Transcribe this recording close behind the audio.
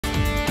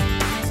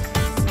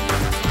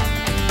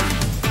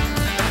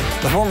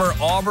The former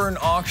Auburn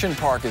Auction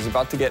Park is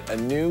about to get a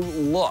new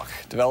look.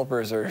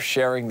 Developers are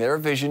sharing their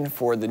vision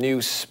for the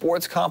new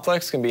sports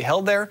complex can be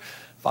held there.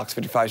 Fox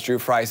 55's Drew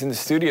Fry is in the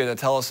studio to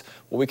tell us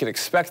what we can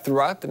expect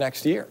throughout the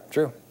next year.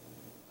 Drew.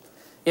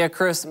 Yeah,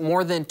 Chris,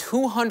 more than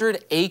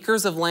 200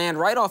 acres of land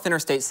right off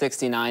Interstate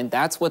 69.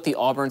 That's what the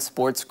Auburn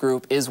Sports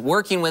Group is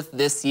working with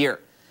this year.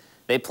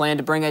 They plan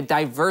to bring a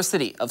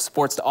diversity of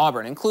sports to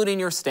Auburn, including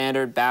your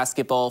standard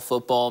basketball,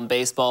 football, and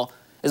baseball,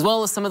 as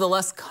well as some of the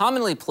less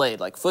commonly played,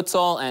 like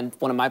futsal and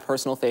one of my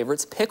personal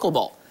favorites,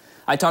 pickleball.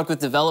 I talked with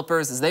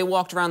developers as they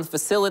walked around the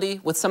facility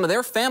with some of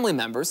their family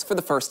members for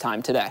the first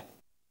time today.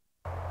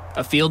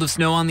 A field of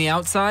snow on the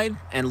outside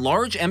and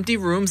large empty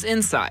rooms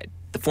inside.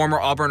 The former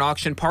Auburn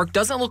Auction Park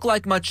doesn't look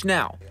like much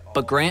now,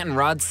 but Grant and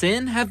Rod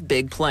Sin have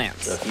big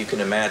plans. So you can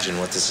imagine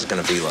what this is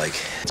going to be like.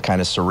 It's kind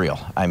of surreal.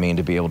 I mean,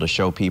 to be able to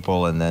show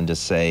people and then to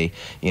say,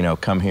 you know,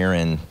 come here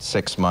in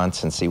 6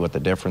 months and see what the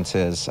difference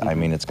is. I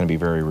mean, it's going to be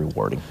very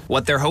rewarding.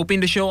 What they're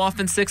hoping to show off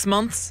in 6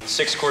 months?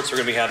 6 courts we're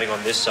going to be having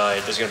on this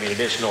side. There's going to be an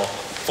additional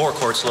 4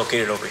 courts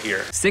located over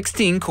here.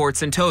 16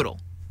 courts in total,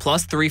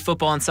 plus 3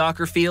 football and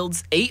soccer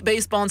fields, 8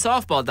 baseball and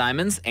softball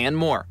diamonds, and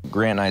more.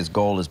 Grant and I's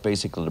goal is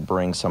basically to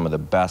bring some of the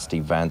best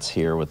events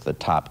here with the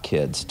top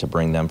kids, to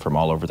bring them from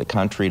all over the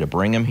country, to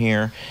bring them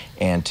here,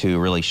 and to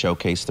really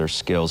showcase their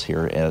skills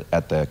here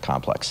at the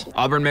complex.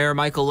 Auburn Mayor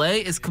Michael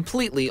Lay is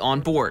completely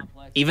on board.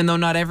 Even though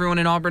not everyone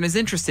in Auburn is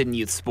interested in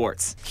youth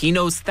sports, he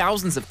knows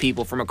thousands of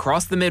people from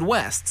across the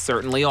Midwest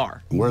certainly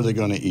are. Where are they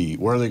going to eat?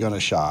 Where are they going to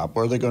shop?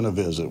 Where are they going to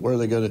visit? Where are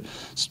they going to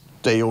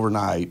stay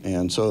overnight?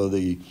 And so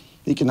the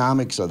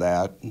economics of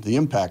that, the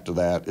impact of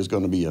that is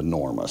going to be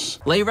enormous.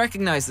 Lay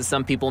recognizes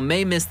some people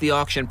may miss the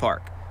auction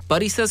park,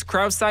 but he says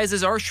crowd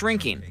sizes are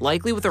shrinking,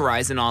 likely with a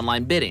rise in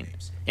online bidding.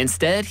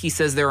 Instead, he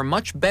says there are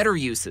much better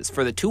uses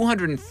for the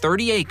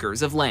 230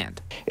 acres of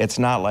land. It's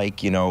not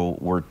like, you know,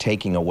 we're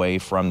taking away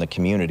from the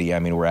community. I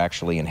mean, we're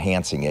actually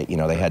enhancing it. You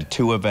know, they had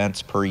 2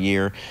 events per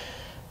year.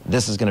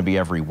 This is going to be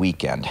every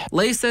weekend.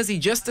 Lay says he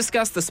just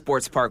discussed the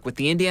sports park with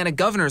the Indiana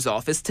governor's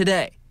office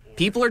today.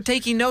 People are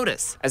taking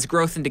notice, as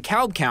growth in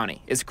DeKalb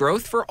County is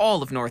growth for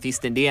all of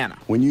Northeast Indiana.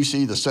 When you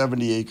see the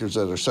 70 acres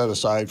that are set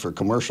aside for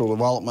commercial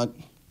development,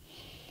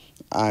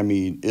 I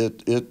mean,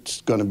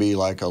 it's going to be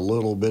like a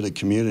little bit of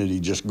community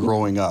just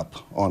growing up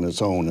on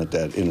its own at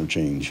that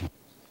interchange.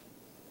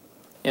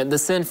 Yeah, the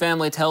Sin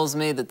family tells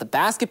me that the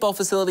basketball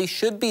facility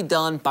should be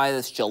done by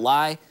this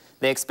July.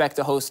 They expect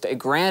to host a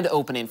grand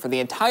opening for the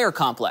entire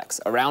complex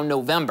around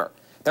November.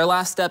 Their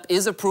last step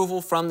is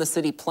approval from the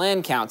City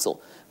Plan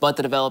Council, but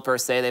the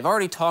developers say they've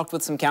already talked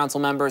with some council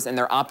members and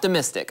they're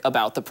optimistic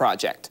about the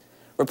project.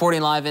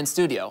 Reporting live in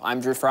studio, I'm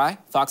Drew Fry,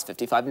 Fox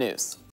 55 News.